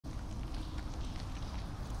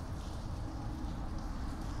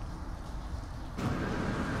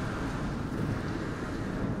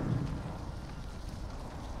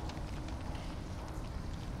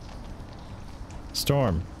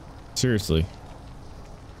Storm. Seriously.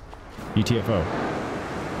 UTFO.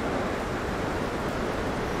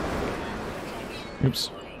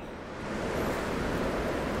 Oops.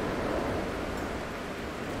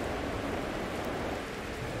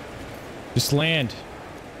 Just land.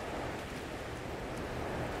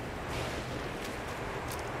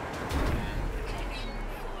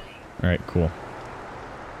 Alright, cool.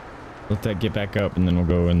 Let that get back up and then we'll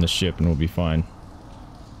go in the ship and we'll be fine.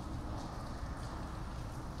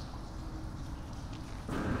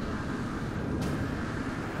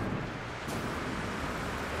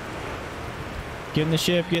 Get in the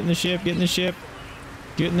ship, get in the ship, get in the ship.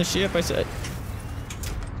 Get in the ship, I said.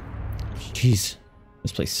 Jeez.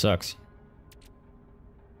 This place sucks.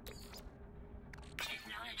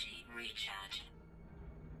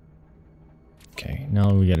 Okay,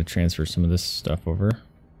 now we gotta transfer some of this stuff over.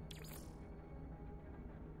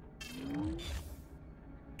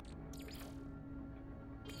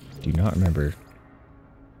 Do not remember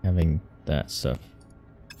having that stuff.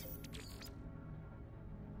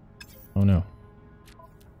 Oh no.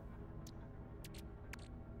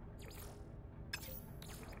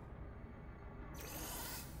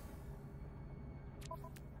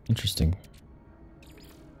 Interesting.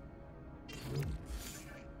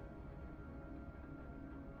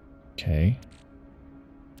 Okay.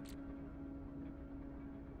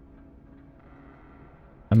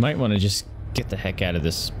 I might want to just get the heck out of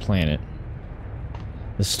this planet.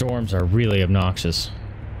 The storms are really obnoxious.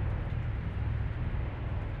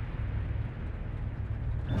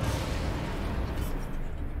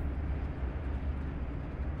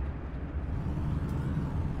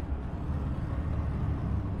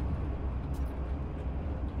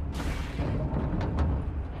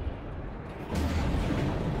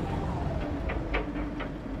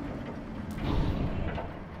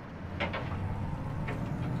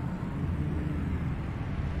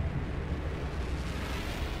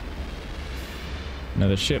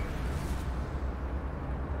 Another ship.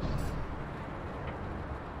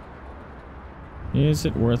 Is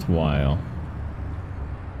it worthwhile?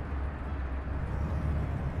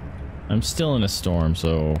 I'm still in a storm,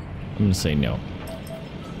 so I'm gonna say no.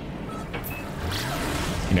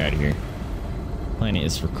 Get out of here. Planet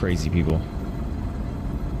is for crazy people.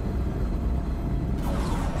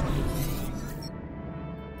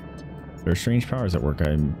 There are strange powers at work.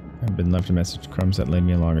 I've been left a message crumbs that led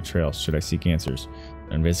me along a trail. Should I seek answers?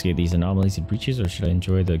 Investigate these anomalies and breaches, or should I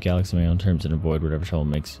enjoy the galaxy on my own terms and avoid whatever trouble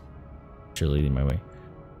makes sure leading my way?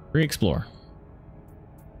 Re-explore.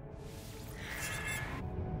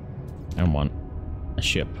 I want a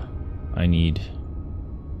ship. I need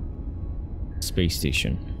a space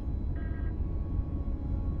station.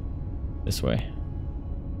 This way.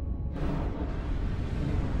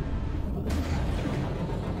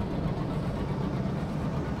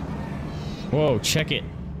 Whoa, check it.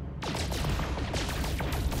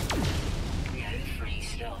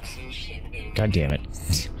 God damn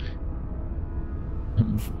it.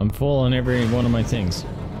 I'm full on every one of my things.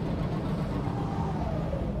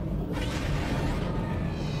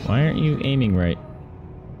 Why aren't you aiming right?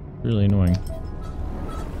 Really annoying.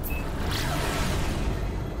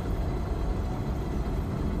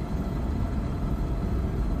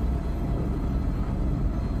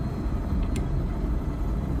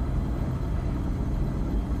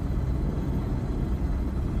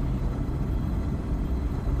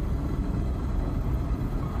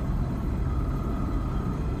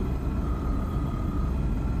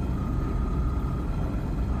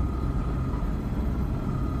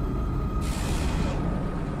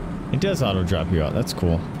 It does auto drop you out. That's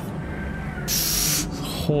cool.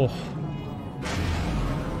 Oh.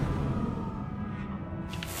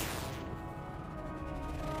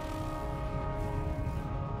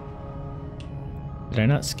 Did I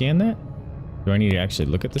not scan that? Do I need to actually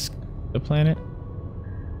look at the planet?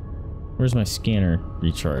 Where's my scanner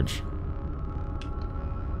recharge?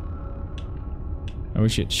 I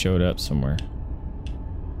wish it showed up somewhere.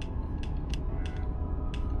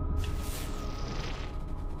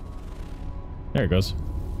 There it goes.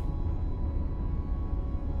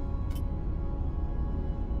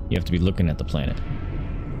 You have to be looking at the planet.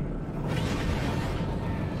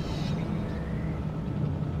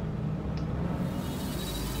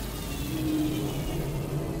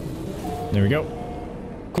 There we go.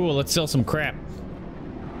 Cool, let's sell some crap.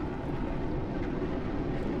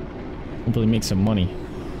 Hopefully make some money.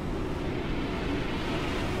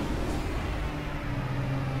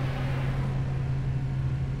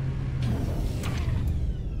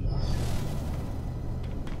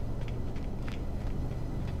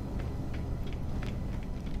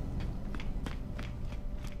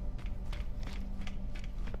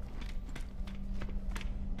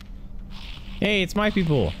 Hey, it's my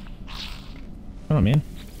people. Come on, man.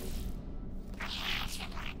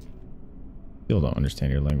 Still don't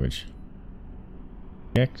understand your language.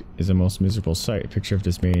 Gek is a most miserable sight. A picture of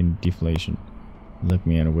dismay and deflation. Look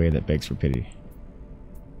me in a way that begs for pity.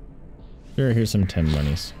 Sure, here's some 10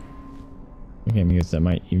 bunnies. Okay, because that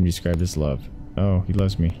might even describe this love. Oh, he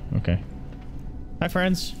loves me. Okay. Hi,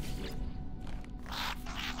 friends.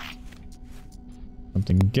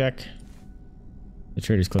 Something Gek. The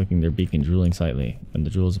traders collecting their beak and drooling slightly. When the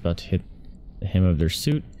drool is about to hit the hem of their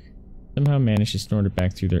suit, somehow manage to snort it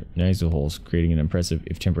back through their nasal holes, creating an impressive,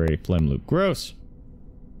 if temporary, phlegm loop. Gross!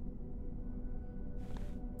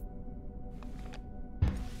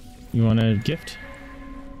 You want a gift?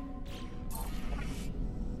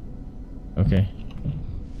 Okay.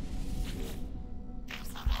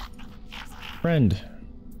 Friend.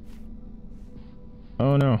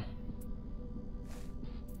 Oh no.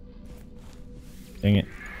 Dang it.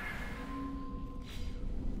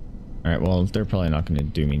 Alright, well, they're probably not going to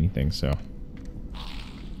do me anything, so.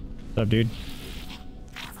 What's up, dude?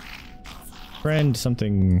 Friend,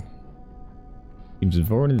 something seems to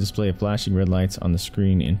forward and display of flashing red lights on the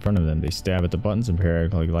screen in front of them. They stab at the buttons and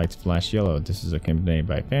periodically lights flash yellow. This is accompanied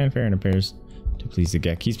by fanfare and appears to please the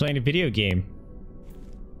Gek. He's playing a video game.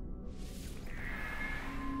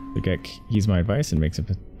 The Gek heeds my advice and makes a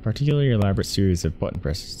particularly elaborate series of button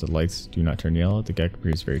presses. The lights do not turn yellow. The Gek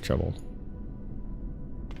appears very troubled.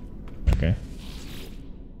 Okay.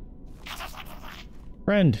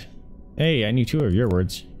 Friend! Hey, I knew 2 of your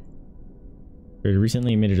words. It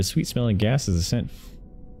recently emitted a sweet smelling gas as the scent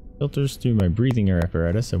filters through my breathing air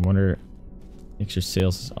apparatus. I wonder extra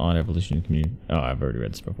sales on evolution community. Oh, I've already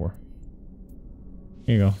read this before.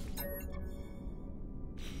 Here you go.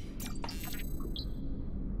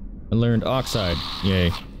 I learned oxide.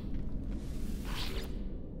 Yay.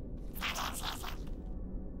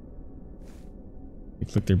 They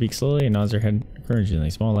flick their beak slowly and nods their head encouragingly.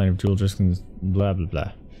 Small line of jewel dressings, blah blah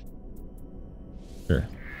blah. Sure.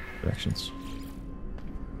 Directions.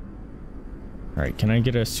 Alright, can I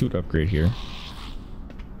get a suit upgrade here?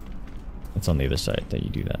 It's on the other side that you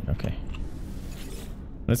do that. Okay.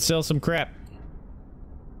 Let's sell some crap.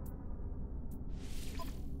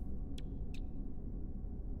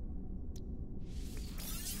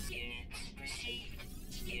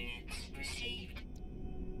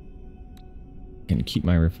 Can keep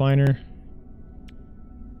my refiner.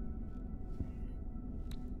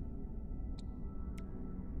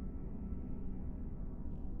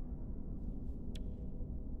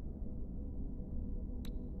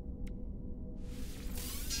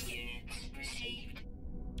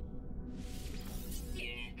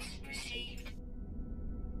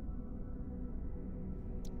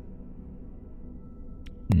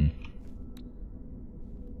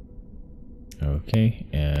 Okay,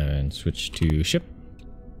 and switch to ship.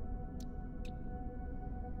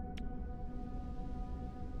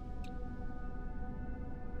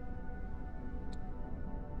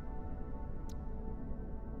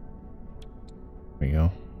 There we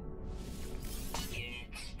go.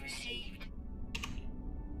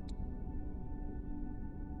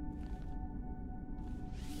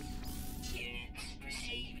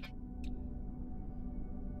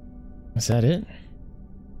 Is that it?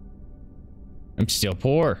 I'm still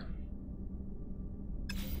poor.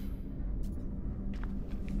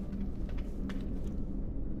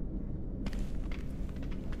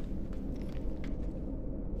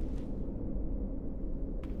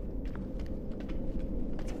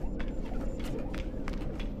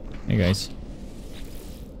 Hey guys.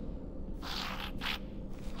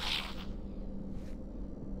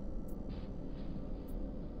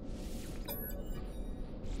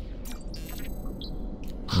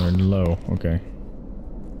 We're low, okay.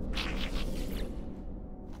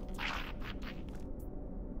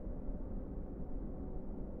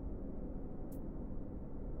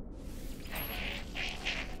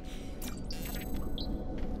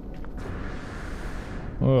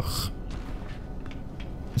 Ugh.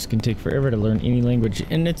 This can take forever to learn any language,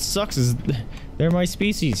 and it sucks as they're my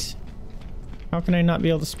species. How can I not be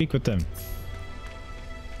able to speak with them?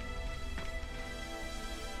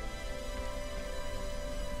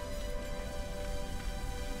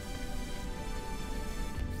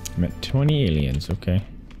 Met 20 aliens, okay.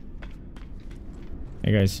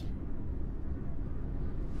 Hey guys.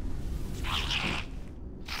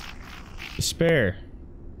 Despair.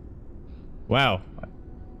 Wow.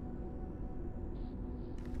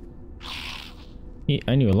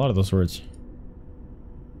 I knew a lot of those words.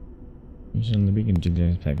 Using the beacon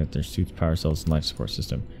to pack up their suits, power cells, and life support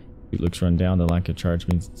system. It looks run down. The lack of charge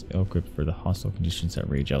means it's ill-equipped for the hostile conditions that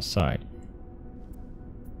rage outside.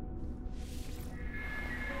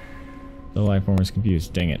 The life form is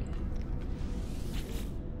confused. Dang it.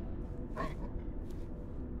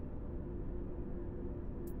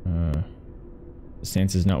 The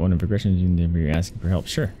stance is not one of aggression. You're asking for help.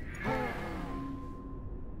 Sure.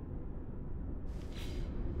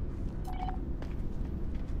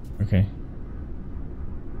 Okay.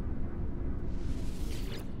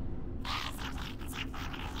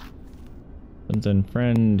 Something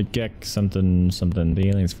friend, Gek, something. The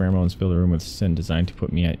aliens' pheromones fill the room with sin designed to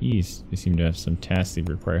put me at ease. They seem to have some tasks they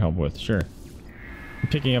require help with. Sure. I'm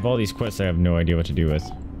picking up all these quests I have no idea what to do with.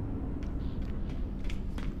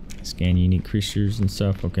 Scan unique creatures and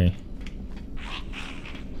stuff. Okay.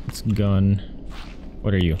 It's gun.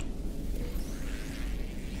 What are you?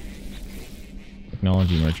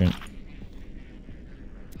 Technology merchant.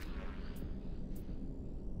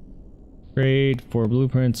 Trade 4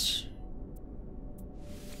 blueprints.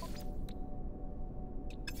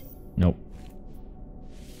 Nope.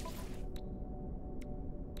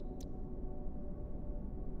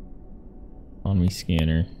 On me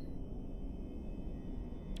scanner.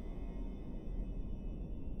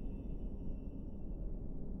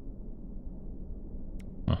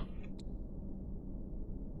 Huh.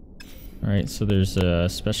 Alright, so there's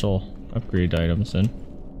special upgrade items then.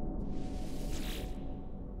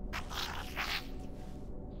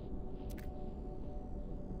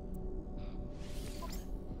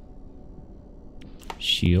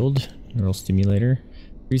 Shield, neural stimulator,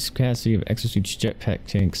 increased capacity of exosuits, jetpack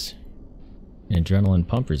tanks, and adrenaline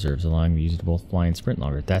pump reserves, allowing the user to both fly and sprint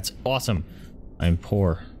longer. That's awesome. I'm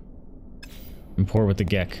poor. I'm poor with the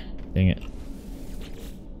Gek. Dang it.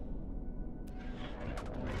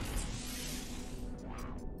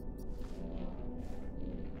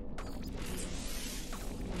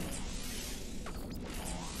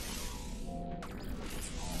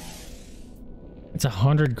 It's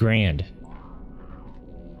 100 grand.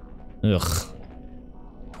 Ugh.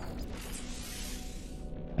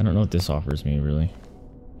 I don't know what this offers me, really.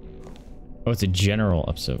 Oh, it's a general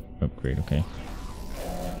upgrade, okay.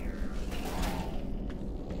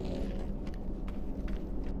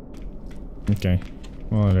 Okay.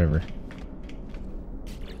 Well, whatever.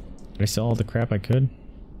 Did I sell all the crap I could?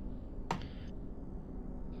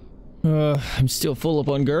 I'm still full up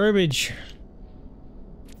on garbage.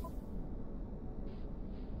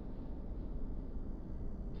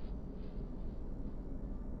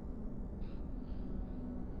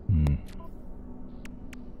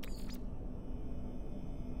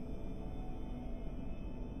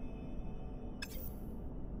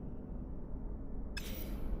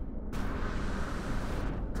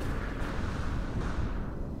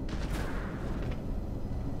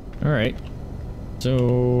 Alright.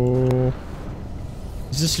 So...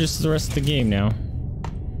 is this just the rest of the game now?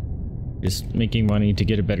 Just making money to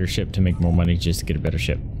get a better ship to make more money just to get a better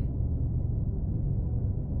ship.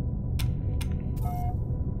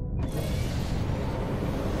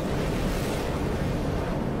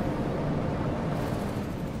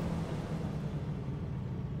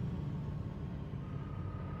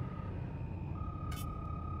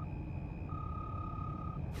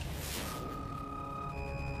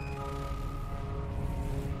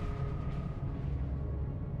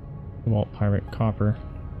 Cobalt, pirate, copper.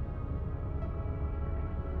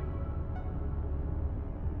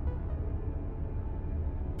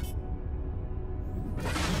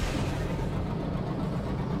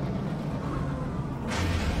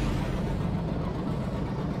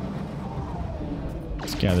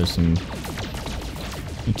 Let's gather some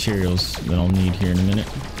materials that I'll need here in a minute.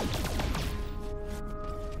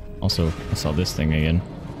 Also, I saw this thing again.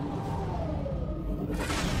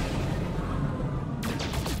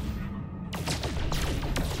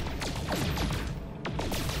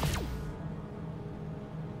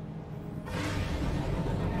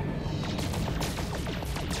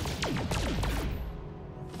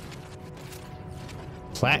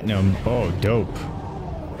 Platinum. Oh, dope.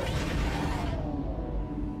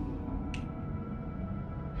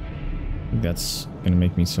 I think that's gonna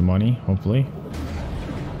make me some money, hopefully.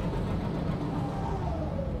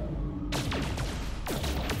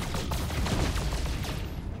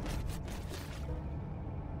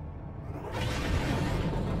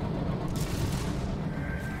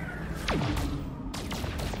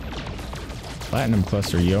 Platinum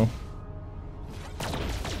cluster, yo.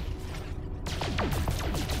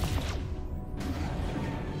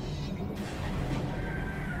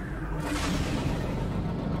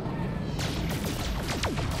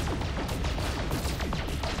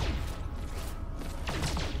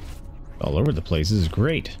 All over the place. This is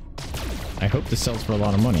great. I hope this sells for a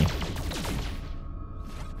lot of money.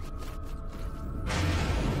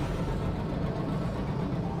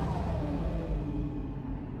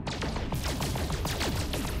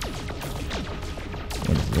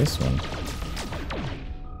 this one.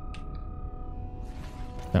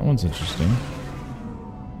 That one's interesting.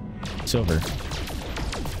 Silver.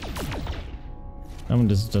 That one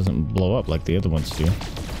just doesn't blow up like the other ones do.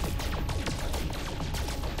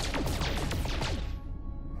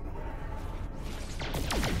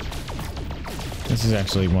 This is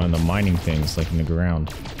actually one of the mining things, like in the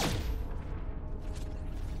ground.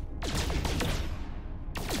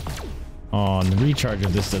 Oh, and the recharge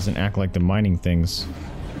of this doesn't act like the mining things.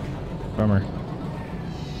 Bummer.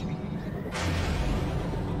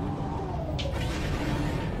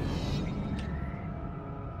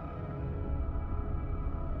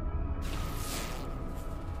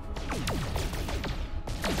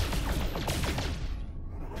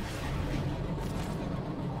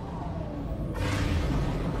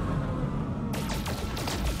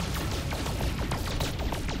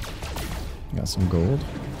 Got some gold.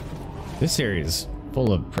 This area is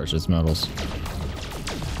full of precious metals.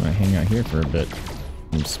 I'm gonna hang out here for a bit.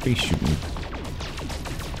 Some space shooting.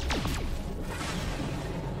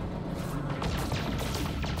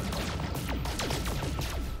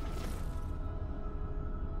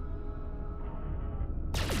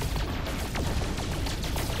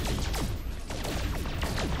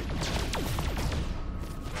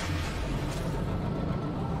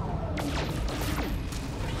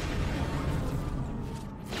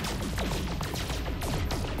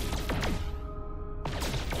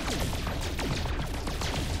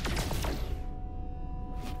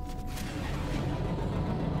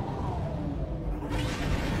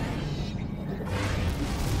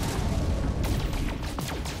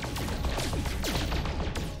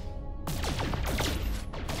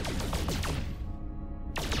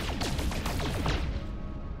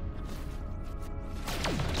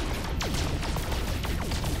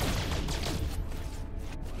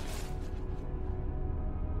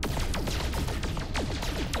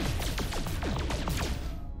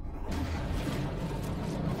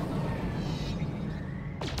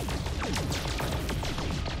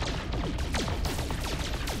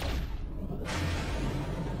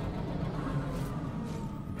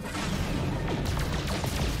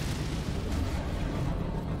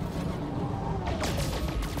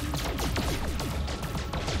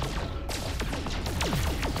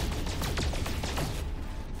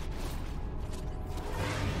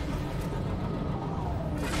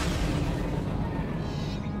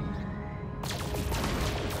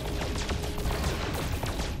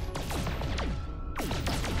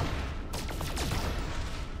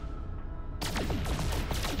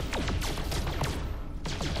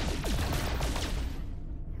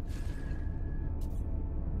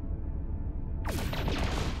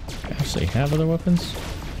 Actually have other weapons?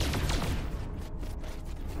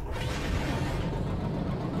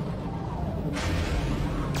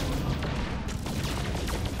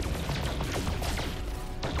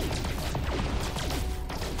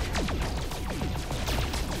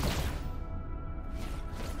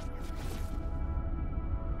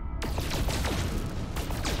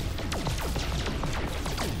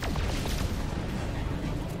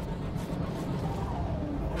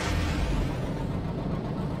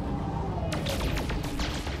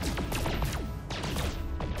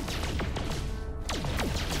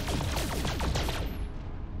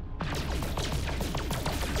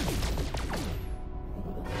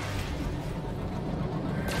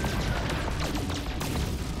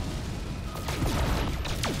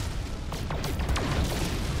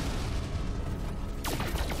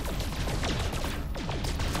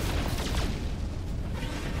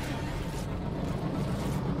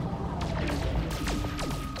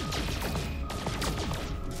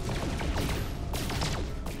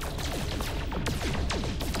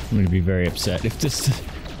 I'm gonna be very upset if this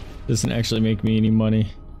doesn't actually make me any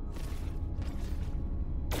money.